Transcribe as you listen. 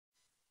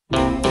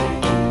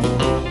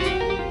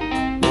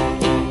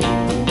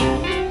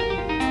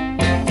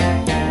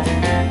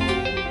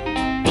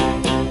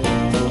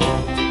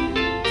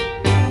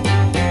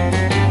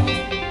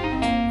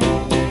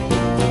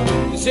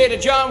Say the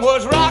John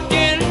was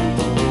rocking,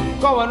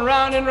 going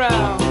round and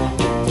round.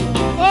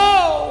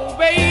 Oh,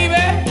 baby,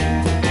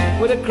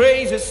 with a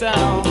crazy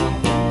sound.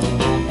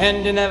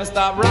 And they never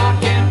stopped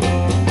rocking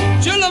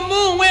till the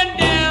moon went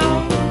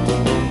down.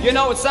 You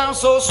know it sounds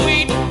so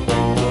sweet.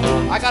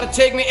 I gotta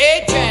take me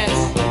a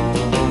chance.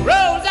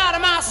 Rose out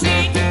of my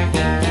seat.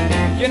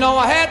 You know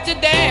I had to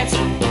dance.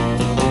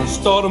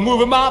 Started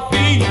moving my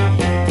feet.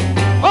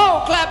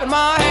 Oh, clapping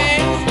my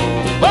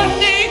hands. But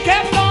they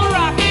kept on.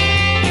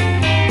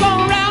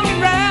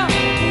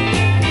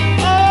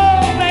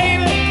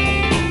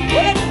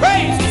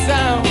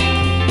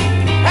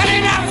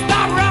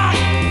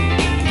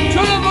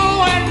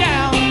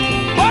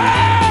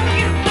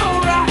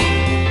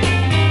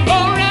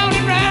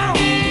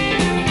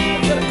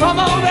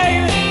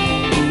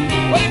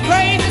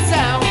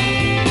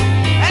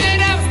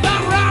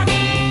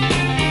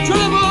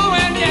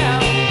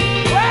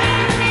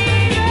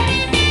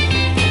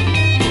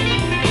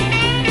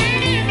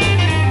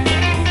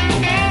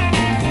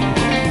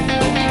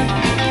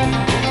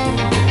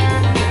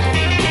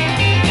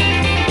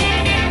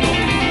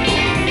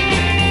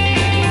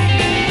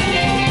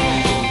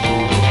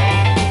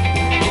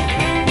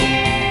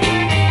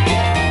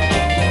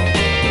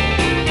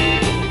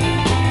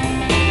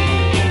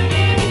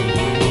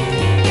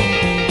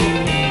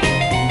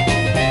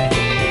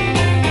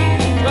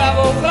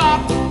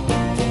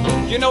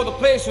 You know the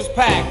place was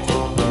packed.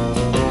 12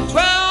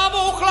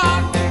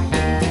 o'clock,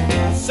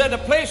 I said the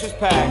place was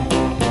packed.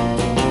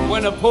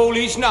 When the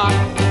police knocked,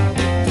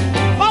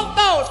 both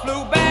doors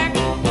flew back.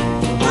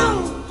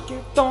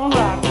 Kept on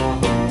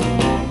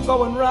rocking,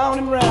 going round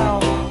and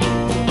round.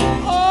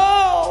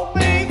 Oh,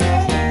 baby,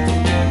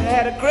 they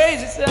had a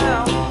crazy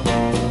sound.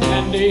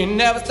 And they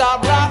never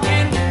stopped rocking.